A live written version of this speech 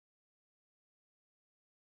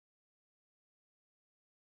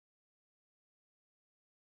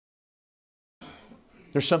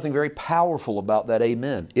There's something very powerful about that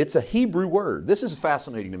amen. It's a Hebrew word. This is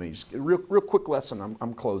fascinating to me. Just a real quick lesson,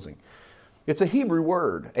 I'm closing. It's a Hebrew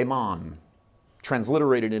word, amen,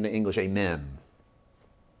 transliterated into English, amen.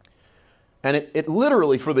 And it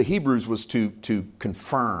literally, for the Hebrews, was to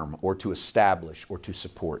confirm or to establish or to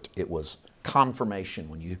support. It was confirmation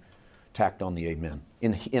when you tacked on the amen.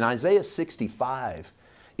 In Isaiah 65,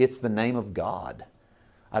 it's the name of God.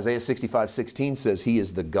 Isaiah 65:16 says He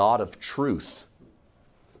is the God of truth.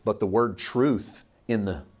 But the word truth in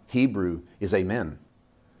the Hebrew is amen.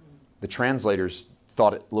 The translators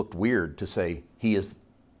thought it looked weird to say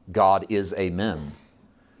God is amen.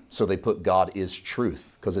 So they put God is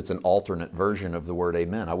truth because it's an alternate version of the word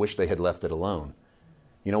amen. I wish they had left it alone.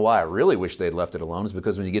 You know why I really wish they had left it alone is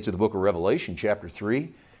because when you get to the book of Revelation, chapter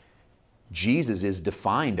 3, Jesus is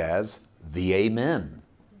defined as the amen.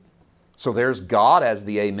 So there's God as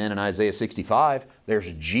the amen in Isaiah 65.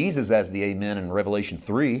 There's Jesus as the amen in Revelation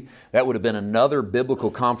 3. That would have been another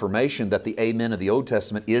biblical confirmation that the amen of the Old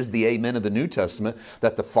Testament is the amen of the New Testament,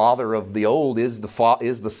 that the Father of the Old is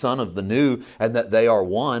the Son of the New, and that they are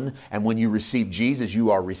one. And when you receive Jesus,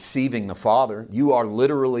 you are receiving the Father. You are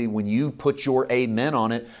literally, when you put your amen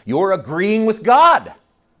on it, you're agreeing with God.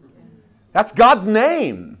 That's God's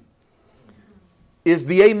name, is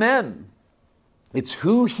the amen. It's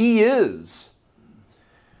who He is.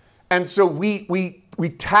 And so we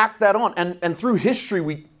tack that on. And through history,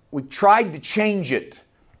 we tried to change it.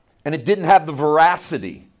 And it didn't have the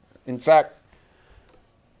veracity. In fact,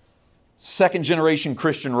 second generation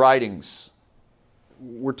Christian writings,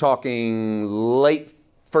 we're talking late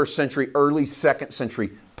first century, early second century,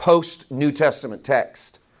 post-New Testament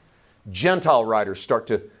text. Gentile writers start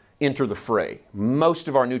to enter the fray. Most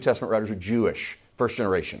of our New Testament writers are Jewish, first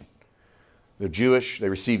generation. They're Jewish, they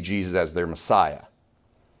received Jesus as their Messiah.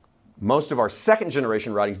 Most of our second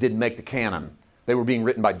generation writings didn't make the canon. They were being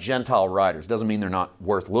written by Gentile writers. Doesn't mean they're not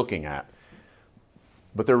worth looking at.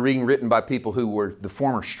 But they're being written by people who were the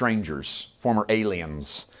former strangers, former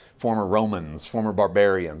aliens, former Romans, former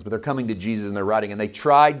barbarians. But they're coming to Jesus and they're writing, and they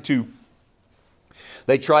tried to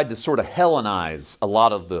sort of Hellenize a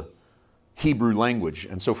lot of the Hebrew language.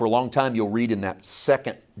 And so for a long time, you'll read in that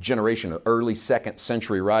second generation, early second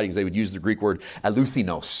century writings, they would use the Greek word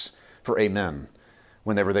aluthinos for amen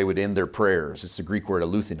whenever they would end their prayers. It's the Greek word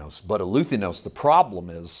aluthinos. But aluthinos, the problem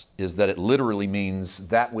is that it literally means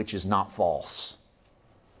that which is not false.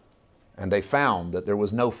 And they found that there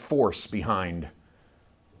was no force behind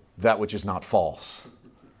that which is not false.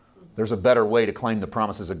 There's a better way to claim the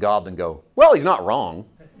promises of God than go, well, He's not wrong.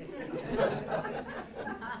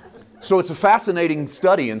 So it's a fascinating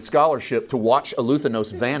study in scholarship to watch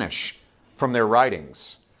aluthinos vanish from their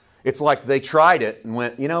writings. It's like they tried it and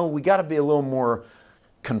went, you know, we got to be a little more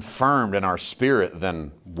confirmed in our spirit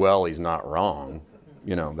than, well, He's not wrong.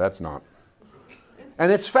 You know, that's not.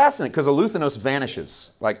 And it's fascinating because aluthinos vanishes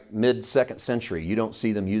like mid-second century. You don't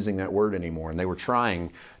see them using that word anymore. And they were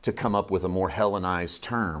trying to come up with a more Hellenized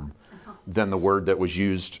term than the word that was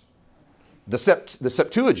used. The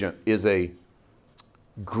Septuagint is a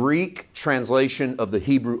Greek translation of the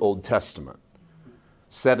Hebrew Old Testament.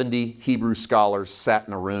 70 Hebrew scholars sat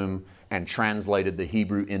in a room and translated the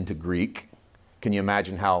Hebrew into Greek. Can you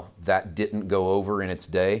imagine how that didn't go over in its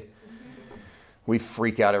day? We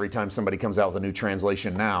freak out every time somebody comes out with a new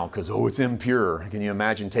translation now because, oh, it's impure. Can you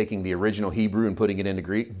imagine taking the original Hebrew and putting it into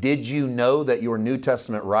Greek? Did you know that your New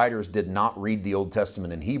Testament writers did not read the Old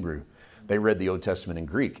Testament in Hebrew? They read the Old Testament in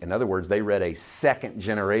Greek. In other words, they read a second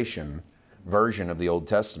generation version of the Old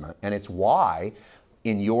Testament. And it's why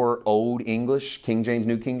in your Old English, King James,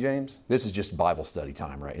 New King James, this is just Bible study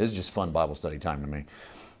time, right? This is just fun Bible study time to me.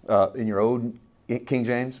 In your Old King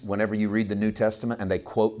James, whenever you read the New Testament and they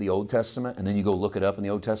quote the Old Testament and then you go look it up in the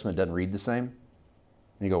Old Testament, it doesn't read the same.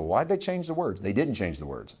 And you go, why'd they change the words? They didn't change the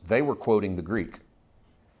words. They were quoting the Greek.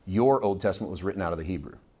 Your Old Testament was written out of the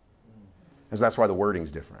Hebrew. And so that's why the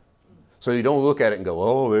wording's different. So you don't look at it and go,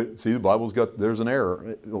 oh, see, the Bible's got, there's an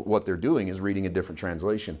error. What they're doing is reading a different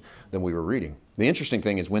translation than we were reading. The interesting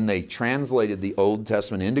thing is when they translated the Old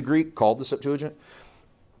Testament into Greek, called the Septuagint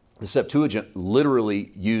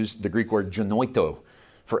literally used the Greek word genoito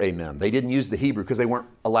for amen. They didn't use the Hebrew because they weren't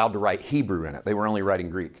allowed to write Hebrew in it. They were only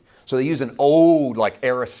writing Greek. So they used an old, like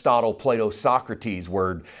Aristotle, Plato, Socrates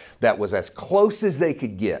word that was as close as they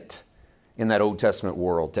could get in that Old Testament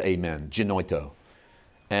world to amen, genoito.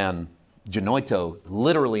 And genoito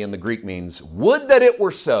literally in the Greek means, would that it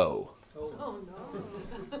were so. Oh,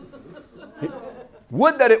 no.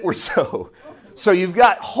 Would that it were so. So you've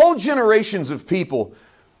got whole generations of people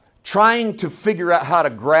trying to figure out how to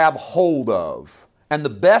grab hold of And the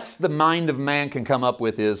best the mind of man can come up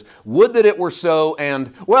with is, would that it were so,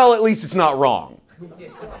 and, well, at least it's not wrong.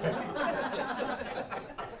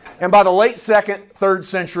 And by the late 2nd, 3rd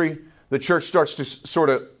century, the church starts to sort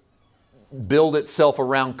of build itself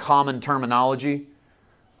around common terminology.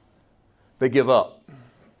 They give up.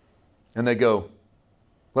 And they go,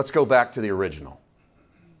 let's go back to the original.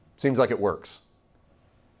 Seems like it works.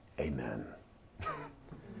 Amen.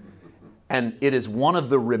 And it is one of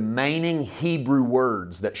the remaining Hebrew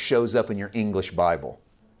words that shows up in your English Bible.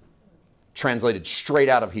 Translated straight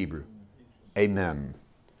out of Hebrew. Amen.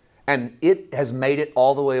 And it has made it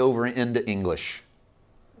all the way over into English.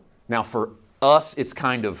 Now for us, it's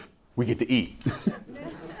kind of, we get to eat.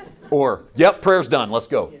 Or, yep, prayer's done, let's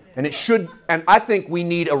go. And it should, and I think we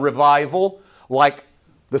need a revival like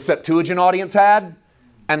the Septuagint audience had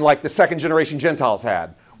and like the second generation Gentiles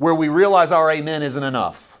had, where we realize our amen isn't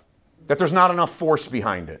enough, that there's not enough force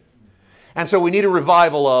behind it. And so we need a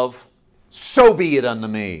revival of, so be it unto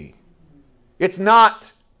me. It's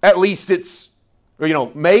not, at least it's,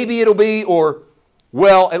 or, maybe it'll be, or,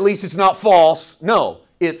 well, at least it's not false. No,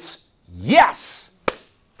 it's yes,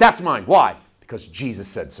 that's mine. Why? Because Jesus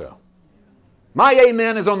said so. My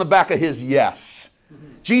amen is on the back of His yes.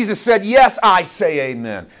 Jesus said, yes, I say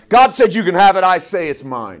amen. God said you can have it, I say it's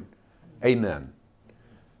mine. Amen.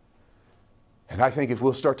 And I think if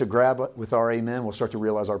we'll start to grab it with our amen, we'll start to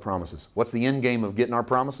realize our promises. What's the end game of getting our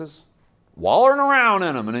promises? Wallowing around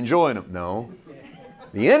in them and enjoying them. No.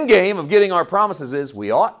 The end game of getting our promises is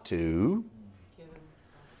we ought to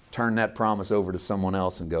turn that promise over to someone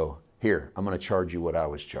else and go, here, I'm going to charge you what I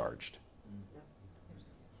was charged.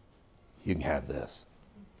 You can have this.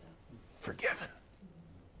 Forgiven.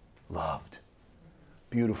 Loved.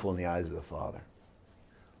 Beautiful in the eyes of the Father.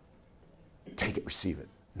 Take it, receive it,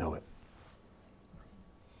 know it.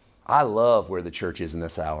 I love where the church is in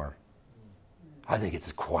this hour. I think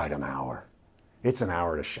it's quite an hour. It's an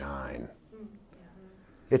hour to shine.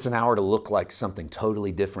 It's an hour to look like something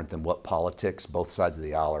totally different than what politics, both sides of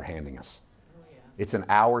the aisle, are handing us. It's an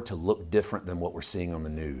hour to look different than what we're seeing on the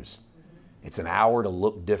news. It's an hour to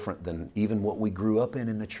look different than even what we grew up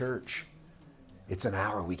in the church. It's an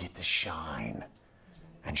hour we get to shine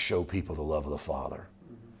and show people the love of the Father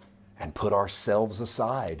and put ourselves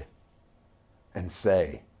aside and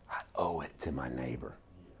say, I owe it to my neighbor.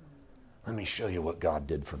 Let me show you what God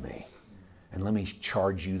did for me. And let me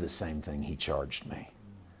charge you the same thing He charged me.